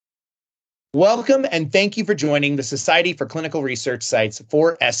Welcome and thank you for joining the Society for Clinical Research Sites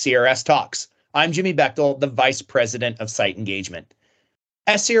for SCRS Talks. I'm Jimmy Bechtel, the Vice President of Site Engagement.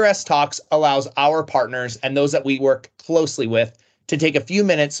 SCRS Talks allows our partners and those that we work closely with to take a few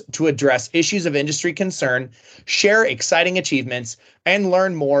minutes to address issues of industry concern, share exciting achievements, and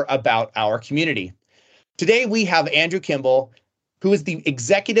learn more about our community. Today we have Andrew Kimball, who is the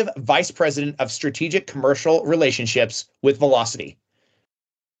Executive Vice President of Strategic Commercial Relationships with Velocity.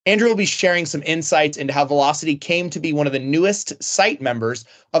 Andrew will be sharing some insights into how Velocity came to be one of the newest site members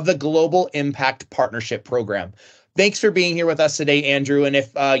of the Global Impact Partnership Program. Thanks for being here with us today, Andrew. And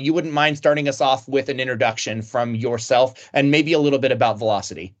if you wouldn't mind starting us off with an introduction from yourself and maybe a little bit about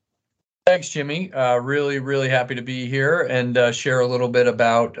Velocity. Thanks, Jimmy. Really happy to be here and share a little bit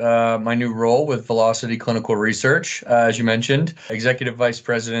about my new role with Velocity Clinical Research. As you mentioned, Executive Vice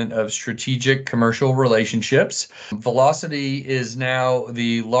President of Strategic Commercial Relationships. Velocity is now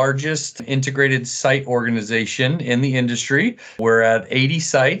the largest integrated site organization in the industry. We're at 80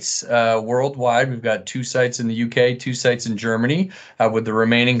 sites worldwide. We've got 2 sites in the UK, 2 sites in Germany, with the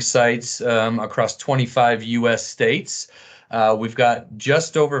remaining sites across 25 US states. We've got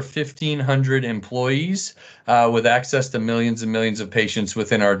just over 1,500 employees with access to millions and millions of patients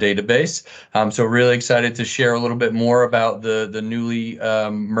within our database. So really excited to share a little bit more about the newly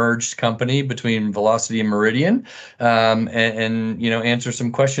merged company between Velocity and Meridian, and answer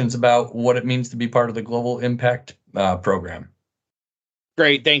some questions about what it means to be part of the Global Impact program.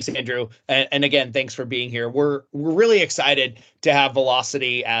 Great. Thanks, Andrew. And again, thanks for being here. We're really excited to have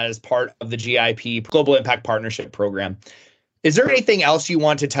Velocity as part of the GIP Global Impact Partnership Program. Is there anything else you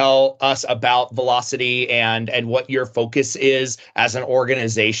want to tell us about Velocity and what your focus is as an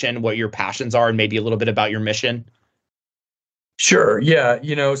organization, what your passions are, and maybe a little bit about your mission? Sure.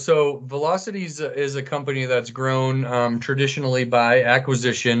 Yeah. So Velocity is a company that's grown traditionally by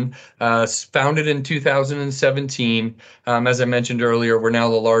acquisition, founded in 2017. As I mentioned earlier, we're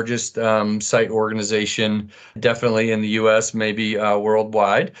now the largest site organization, definitely in the US, maybe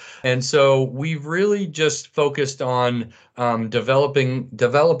worldwide. And so we've really just focused on developing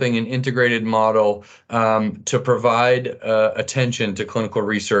an integrated model to provide attention to clinical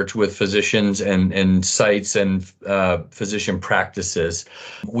research with physicians and sites and physician practices.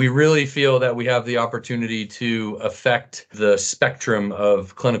 We really feel that we have the opportunity to affect the spectrum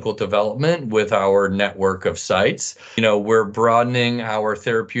of clinical development with our network of sites. We're broadening our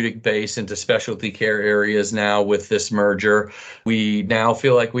therapeutic base into specialty care areas now with this merger. We now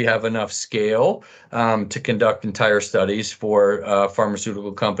feel like we have enough scale to conduct entire studies for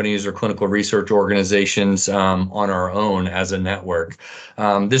pharmaceutical companies or clinical research organizations on our own as a network.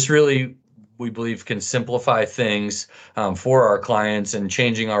 This really, we believe, can simplify things for our clients and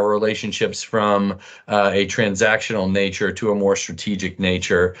changing our relationships from a transactional nature to a more strategic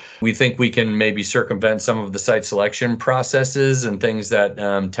nature. We think we can maybe circumvent some of the site selection processes and things that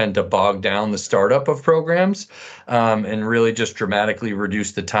tend to bog down the startup of programs, and really just dramatically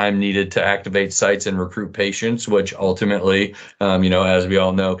reduce the time needed to activate sites and recruit patients, which ultimately, as we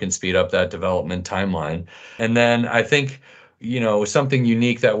all know, can speed up that development timeline. And then I think something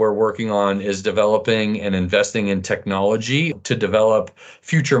unique that we're working on is developing and investing in technology to develop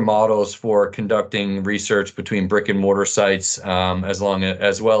future models for conducting research between brick and mortar sites, as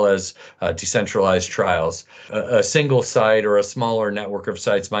well as decentralized trials. A single site or a smaller network of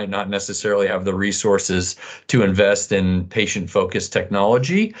sites might not necessarily have the resources to invest in patient-focused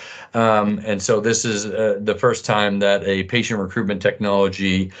technology. And so this is the first time that a patient recruitment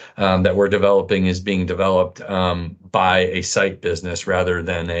technology that we're developing is being developed by a site business rather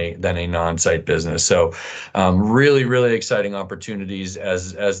than a non-site business. So really exciting opportunities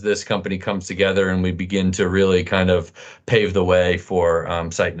as this company comes together and we begin to really kind of pave the way for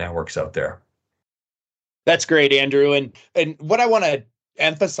site networks out there. That's great, Andrew. And what I want to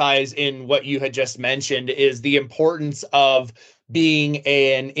emphasize in what you had just mentioned is the importance of being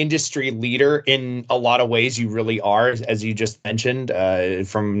an industry leader in a lot of ways. You really are, as you just mentioned,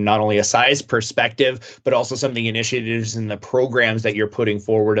 from not only a size perspective, but also some of the initiatives and the programs that you're putting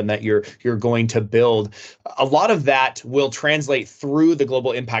forward and that you're going to build. A lot of that will translate through the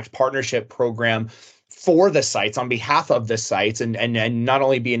Global Impact Partnership Program for the sites, on behalf of the sites, and not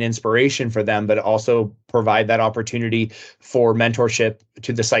only be an inspiration for them, but also provide that opportunity for mentorship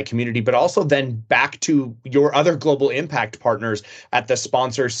to the site community, but also then back to your other global impact partners at the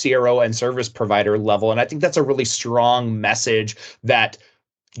sponsor, CRO, and service provider level. And I think that's a really strong message that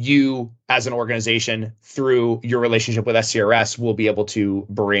you as an organization, through your relationship with SCRS, will be able to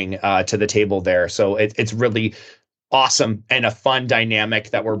bring to the table there. So it's really awesome and a fun dynamic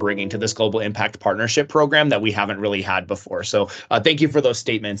that we're bringing to this global impact partnership program that we haven't really had before. So thank you for those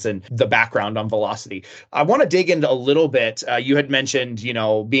statements and the background on Velocity. I want to dig into a little bit. You had mentioned,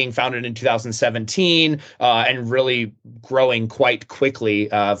 being founded in 2017 and really growing quite quickly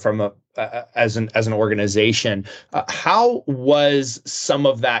from a as an organization. How was some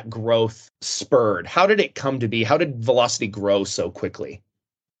of that growth spurred? How did it come to be? How did Velocity grow so quickly?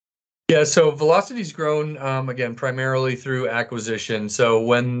 Yeah, so Velocity's grown again primarily through acquisition. So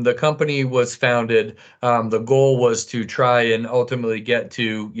when the company was founded, the goal was to try and ultimately get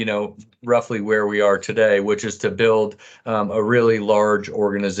to, roughly where we are today, which is to build a really large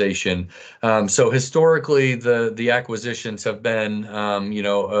organization. So historically, the acquisitions have been,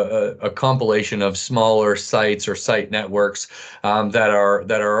 a compilation of smaller sites or site networks that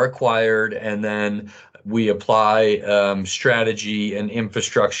are acquired, and then we apply strategy and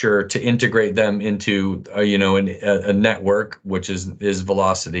infrastructure to integrate them into a network, which is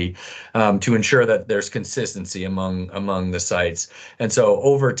Velocity, to ensure that there's consistency among the sites. And so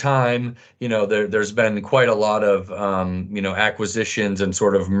over time, there's been quite a lot of acquisitions and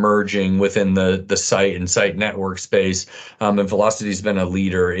sort of merging within the site and site network space. And Velocity's been a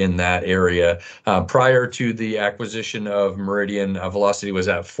leader in that area. Prior to the acquisition of Meridian, Velocity was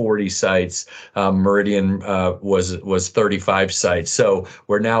at 40 sites. Meridian was 35 sites. So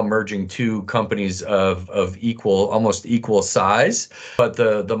we're now merging two companies of almost equal size. But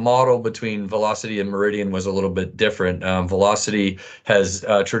the model between Velocity and Meridian was a little bit different. Velocity has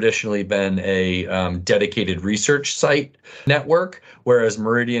traditionally been a dedicated research site network, whereas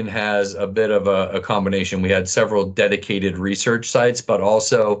Meridian has a bit of a combination. We had several dedicated research sites, but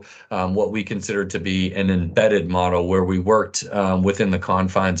also what we considered to be an embedded model where we worked within the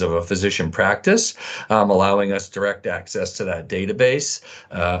confines of a physician practice, allowing us direct access to that database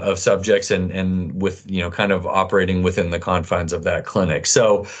of subjects and with, kind of operating within the confines of that clinic.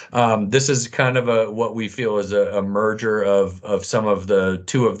 So this is kind of what we feel is a merger of some of the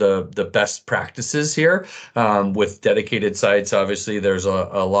two of the best practices here. With dedicated sites, obviously, there's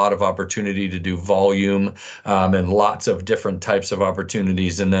a lot of opportunity to do volume and lots of different types of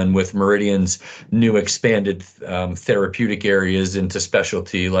opportunities. And then with Meridian's new expanded therapeutic areas into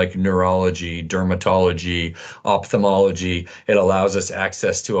specialty like neurology, dermatology, ophthalmology, it allows us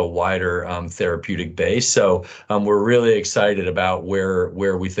access to a wider therapeutic base. So we're really excited about where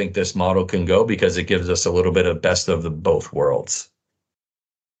we think this model can go because it gives us a little bit of best of the both worlds.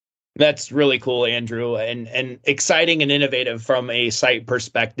 That's really cool, Andrew, and exciting and innovative from a site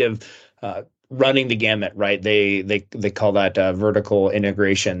perspective. Running the gamut, right? They call that vertical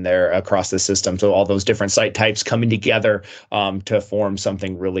integration there across the system. So all those different site types coming together to form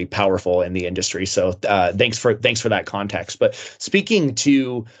something really powerful in the industry. So thanks for that context. But speaking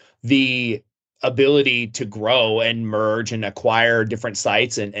to the ability to grow and merge and acquire different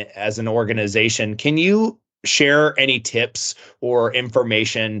sites and as an organization, can you share any tips or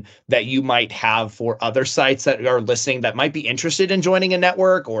information that you might have for other sites that are listening that might be interested in joining a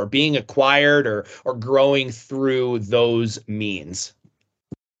network or being acquired or growing through those means?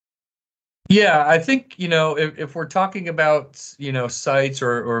 Yeah, I think, if we're talking about, sites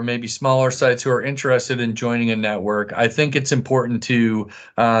or maybe smaller sites who are interested in joining a network, I think it's important to,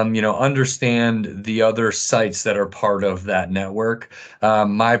 understand the other sites that are part of that network.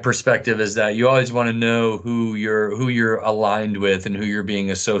 My perspective is that you always want to know who you're aligned with and who you're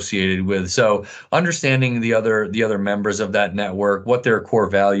being associated with. So understanding the other members of that network, what their core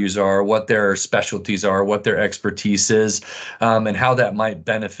values are, what their specialties are, what their expertise is, and how that might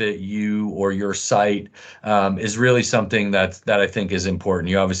benefit you or your site is really something that I think is important.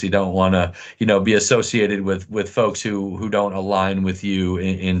 You obviously don't want to, be associated with folks who don't align with you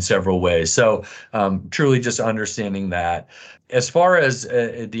in several ways. So truly just understanding that. As far as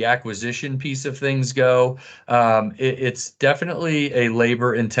the acquisition piece of things go, it's definitely a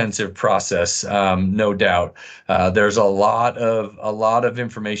labor-intensive process, no doubt. There's a lot of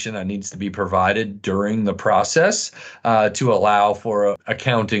information that needs to be provided during the process to allow for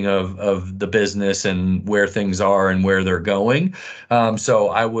accounting of the business and where things are and where they're going. So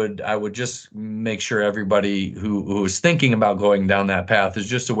I would just make sure everybody who is thinking about going down that path is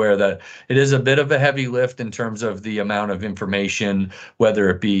just aware that it is a bit of a heavy lift in terms of the amount of information, whether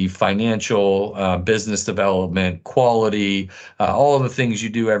it be financial, business development, quality, all of the things you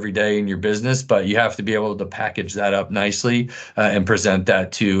do every day in your business, but you have to be able to package that up nicely and present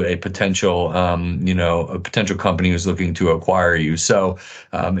that to a potential, a potential company who's looking to acquire you. So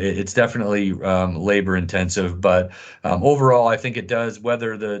it's definitely labor intensive, but overall, I think it does,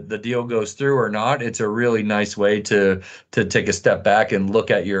 whether the deal goes through or not, it's a really nice way to take a step back and look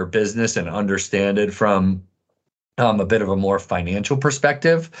at your business and understand it from a bit of a more financial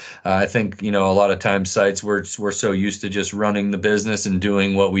perspective. I think, a lot of times sites we're so used to just running the business and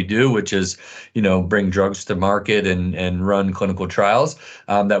doing what we do, which is, bring drugs to market and run clinical trials,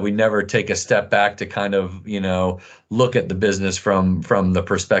 that we never take a step back to kind of, look at the business from the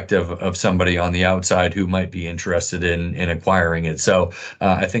perspective of somebody on the outside who might be interested in acquiring it. So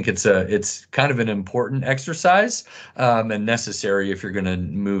I think it's kind of an important exercise, and necessary if you're going to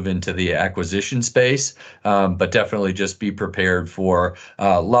move into the acquisition space. But definitely just be prepared for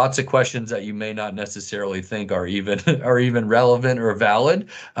lots of questions that you may not necessarily think are even are even relevant or valid.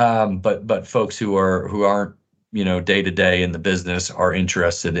 But folks who aren't, day to day in the business are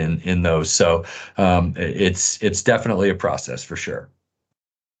interested in those. So it's definitely a process for sure.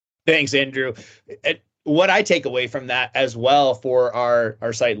 Thanks, Andrew. What I take away from that as well for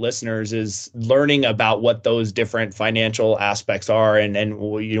our site listeners is learning about what those different financial aspects are, and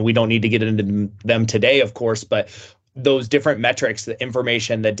we don't need to get into them today, of course, but those different metrics, the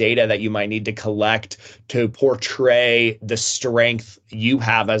information, the data that you might need to collect to portray the strength you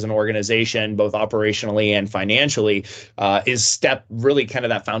have as an organization, both operationally and financially, is really kind of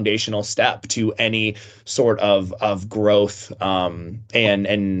that foundational step to any sort of growth,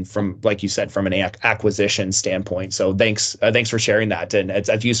 and from, like you said, from an acquisition standpoint. So thanks for sharing that, and it's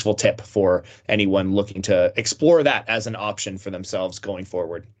a useful tip for anyone looking to explore that as an option for themselves going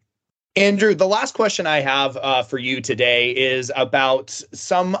forward. Andrew, the last question I have for you today is about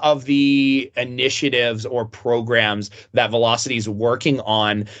some of the initiatives or programs that Velocity is working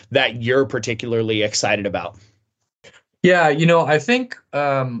on that you're particularly excited about. Yeah, I think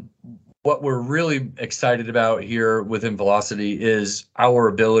what we're really excited about here within Velocity is our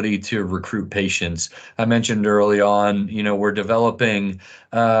ability to recruit patients. I mentioned early on, we're developing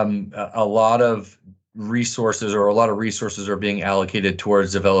a lot of resources, or a lot of resources are being allocated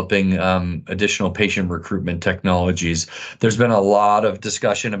towards developing additional patient recruitment technologies. There's been a lot of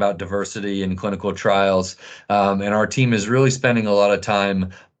discussion about diversity in clinical trials, and our team is really spending a lot of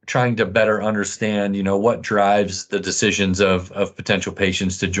time trying to better understand, what drives the decisions of potential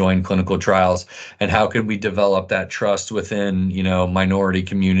patients to join clinical trials, and how can we develop that trust within, minority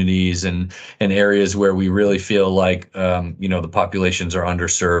communities and areas where we really feel like, the populations are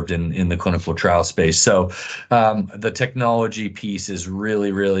underserved in the clinical trial space. So the technology piece is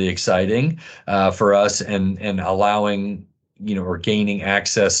really, really exciting for us, and allowing, or gaining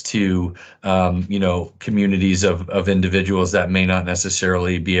access to, communities of individuals that may not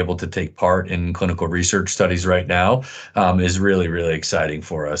necessarily be able to take part in clinical research studies right now, is really, really exciting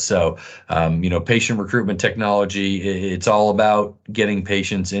for us. So, patient recruitment technology, it's all about getting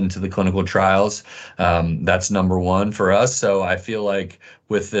patients into the clinical trials. That's number one for us. So I feel like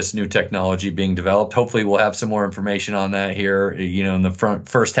with this new technology being developed, hopefully we'll have some more information on that here, in the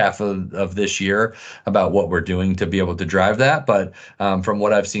first half of this year, about what we're doing to be able to drive that. But from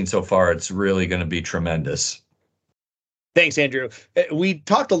what I've seen so far, it's really going to be tremendous. Thanks, Andrew. We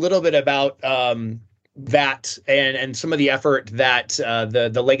talked a little bit about that and some of the effort that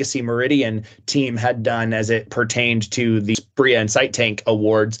the Legacy Meridian team had done as it pertained to the SPRIA and Site Tank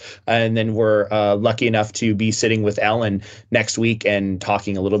awards. And then we're lucky enough to be sitting with Ellen next week and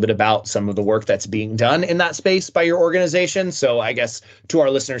talking a little bit about some of the work that's being done in that space by your organization. So I guess to our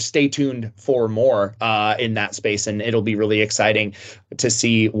listeners, stay tuned for more in that space, and it'll be really exciting to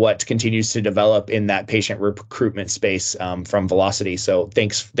see what continues to develop in that patient recruitment space from Velocity. So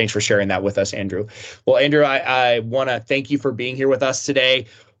thanks for sharing that with us, Andrew. Well, Andrew, I want to thank you for being here with us today.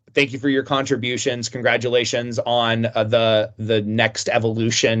 Thank you for your contributions. Congratulations on the next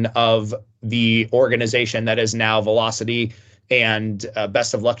evolution of the organization that is now Velocity, and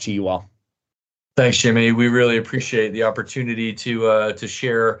best of luck to you all. Thanks, Jimmy. We really appreciate the opportunity to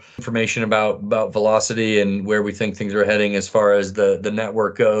share information about Velocity and where we think things are heading as far as the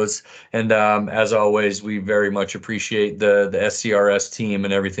network goes. And as always, we very much appreciate the SCRS team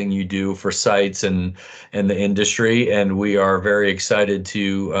and everything you do for sites and the industry. And we are very excited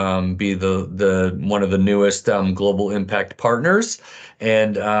to be the one of the newest global impact partners.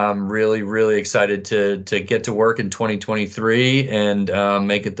 And really, really excited to get to work in 2023 and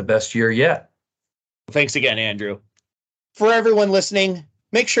make it the best year yet. Thanks again, Andrew. For everyone listening,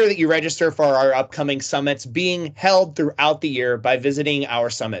 make sure that you register for our upcoming summits being held throughout the year by visiting our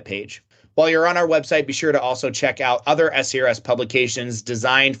summit page. While you're on our website, be sure to also check out other SCRS publications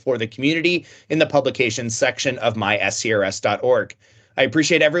designed for the community in the publications section of myscrs.org. I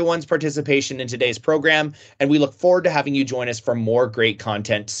appreciate everyone's participation in today's program, and we look forward to having you join us for more great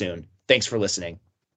content soon. Thanks for listening.